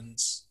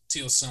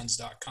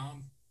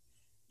tealsons.com.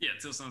 Yeah,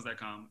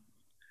 tealsons.com.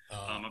 I've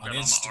got all my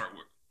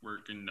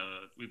artwork, and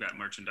we've got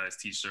merchandise,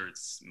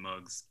 t-shirts,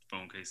 mugs,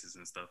 phone cases,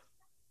 and stuff.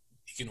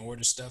 You can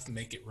order stuff and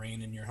make it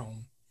rain in your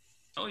home.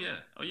 Oh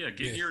yeah.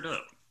 Get geared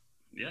up.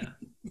 Yeah.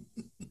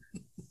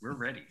 We're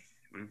ready.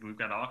 We've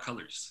got all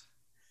colors.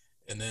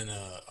 And then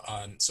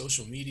on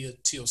social media,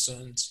 Teal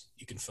Sons,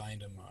 you can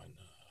find them on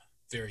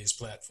various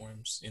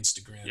platforms,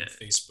 Instagram,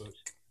 Facebook.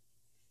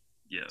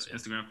 Yeah, so.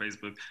 Instagram,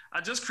 Facebook.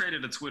 I just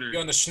created a Twitter. You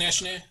on the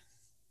Snashna?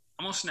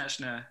 I'm on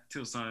Snashna,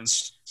 Teal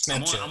Sons.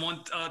 Snapchat. I'm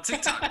on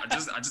TikTok. I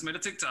just made a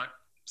TikTok.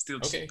 Still,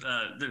 okay.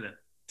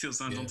 Teal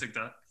Sons on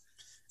TikTok.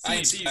 I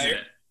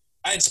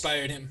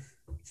inspired him.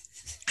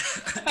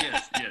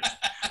 yes.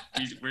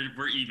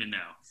 We're even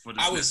now for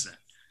this.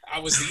 I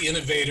was the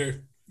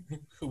innovator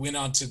who went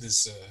onto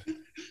this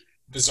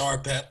bizarre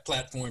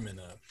platform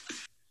and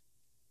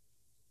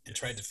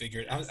tried to figure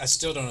it. I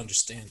still don't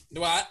understand.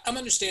 Well, I'm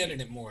understanding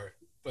it more,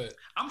 but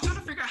I'm trying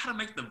to figure out how to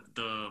make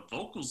the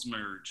vocals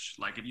merge.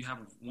 Like, if you have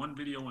one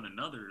video and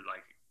another,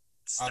 like,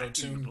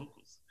 auto-tune the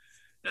vocals.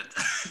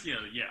 Yeah,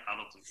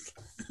 auto-tune.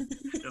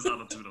 There's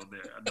auto-tune on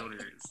there. I know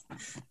there is.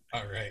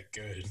 All right,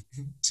 good.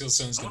 Teal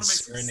Sons gonna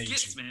serenade you.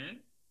 Skits, man.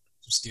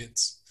 Some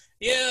skits.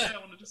 Yeah. I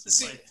want to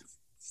just like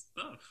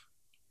stuff.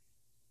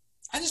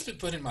 I just been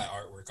putting my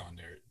artwork on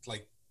there,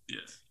 like,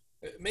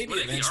 maybe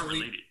well,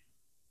 eventually.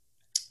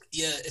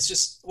 Yeah, it's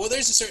just, well,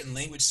 there's a certain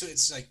language, so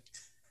it's like,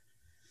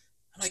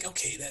 I'm like,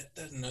 okay, that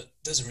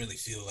doesn't really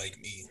feel like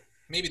me.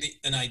 Maybe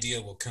an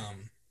idea will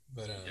come,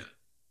 but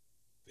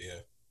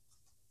yeah.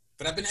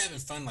 But I've been having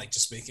fun, like,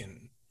 just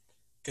making,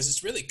 because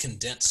it's really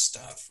condensed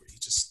stuff where you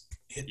just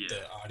hit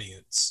the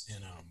audience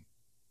and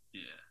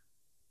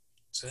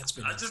So that's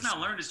been. I just now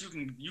learned is you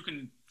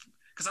can,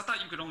 because I thought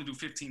you could only do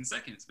 15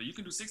 seconds, but you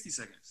can do 60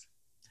 seconds.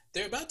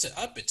 They're about to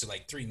up it to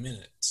like 3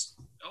 minutes.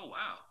 Oh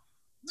wow,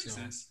 makes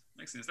sense.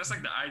 That's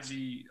like the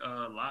IG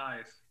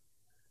live.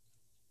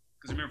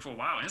 Because remember, for a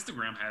while,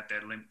 Instagram had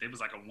that limit. It was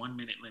like a 1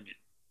 minute limit.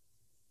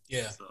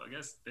 Yeah. So I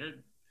guess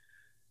they're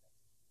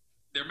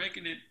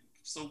making it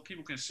so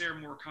people can share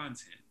more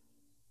content.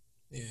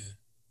 Yeah.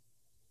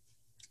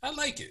 I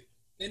like it.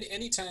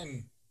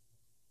 Anytime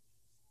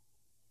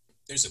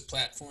there's a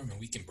platform and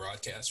we can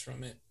broadcast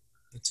from it,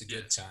 It's a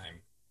good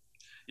time.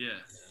 Yeah.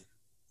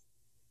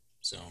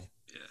 So.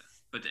 Yeah,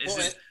 but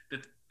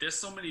there's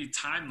so many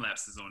time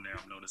lapses on there.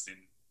 I'm noticing,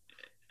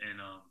 and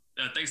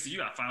thanks to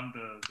you, I found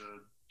the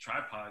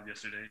tripod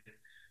yesterday,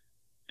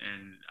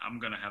 and I'm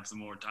gonna have some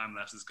more time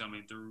lapses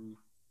coming through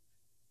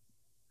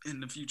in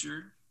the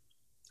future.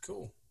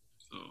 Cool.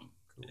 So cool.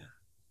 Yeah.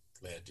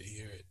 Glad to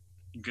hear it.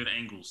 Good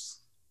angles.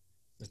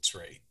 That's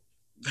right.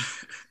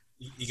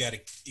 you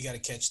gotta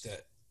catch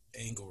that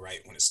angle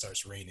right when it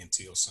starts raining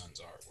to your son's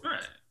artwork.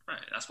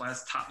 Right. That's why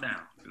it's top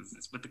down, because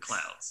it's with the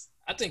clouds.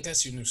 I think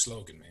that's your new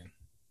slogan, man.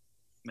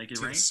 Make it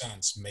rain.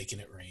 Son's making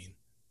it rain.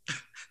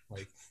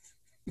 Like,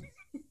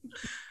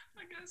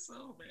 I guess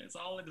so, man. It's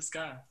all in the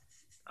sky.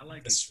 I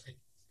like that's it. Right.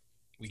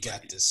 We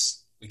got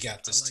this. We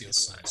got this, Teal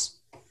Sons.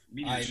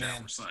 Meteor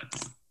shower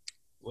sons.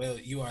 Well,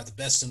 you are the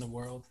best in the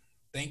world.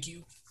 Thank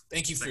you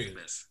for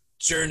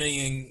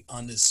journeying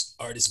on this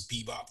artist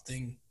bebop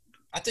thing.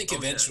 I think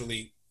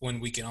eventually, when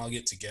we can all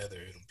get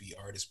together, it'll be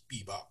artist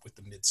bebop with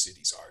the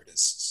Mid-Cities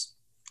artists.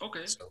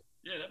 Okay. So,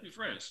 yeah, that'd be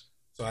fresh.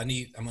 So I'm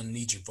gonna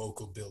need your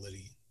vocal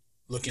ability.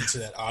 Look into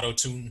that auto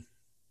tune.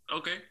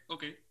 Okay.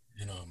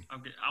 And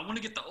I want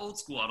to get the old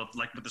school auto,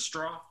 like with the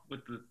straw.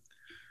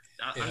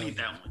 I need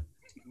that one.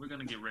 We're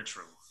gonna get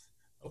retro.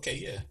 Okay,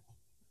 yeah.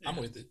 I'm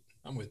with it.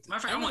 Matter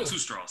of fact, I want 2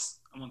 straws.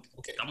 I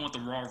want the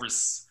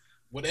rawest.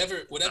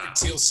 Whatever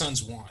Teal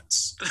Sons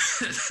wants.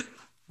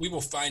 We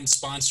will find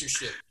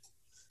sponsorship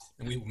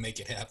and we will make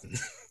it happen.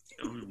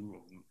 We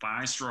will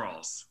find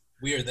straws.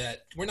 We're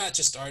not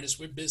just artists,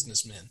 we're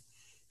businessmen.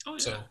 Oh yeah.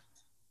 So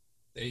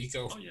there you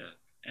go. Oh yeah.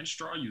 And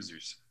straw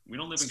users. We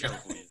don't live in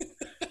California.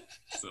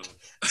 So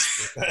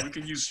we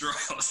can use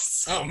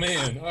straws. Oh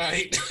man, all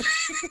right.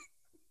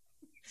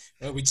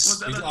 Well, we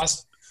just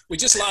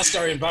lost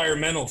our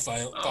environmental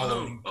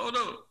following. Oh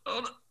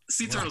no.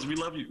 Sea turtles, we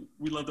love you.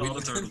 We love all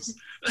the turtles.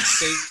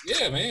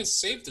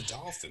 Save the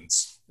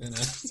dolphins.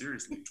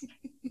 Seriously.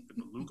 The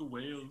beluga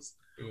whales.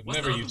 What's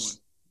never use.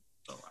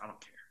 Oh, I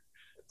don't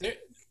care.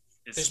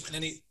 There's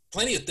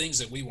plenty of things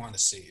that we want to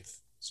save.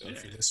 So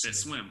if you're listening,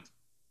 swim.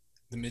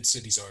 The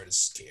Mid-Cities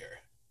artists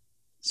care.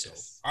 So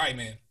yes. All right,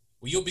 man.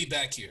 Well, you'll be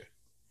back here.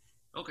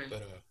 Okay.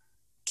 But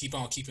keep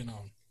on keeping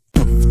on.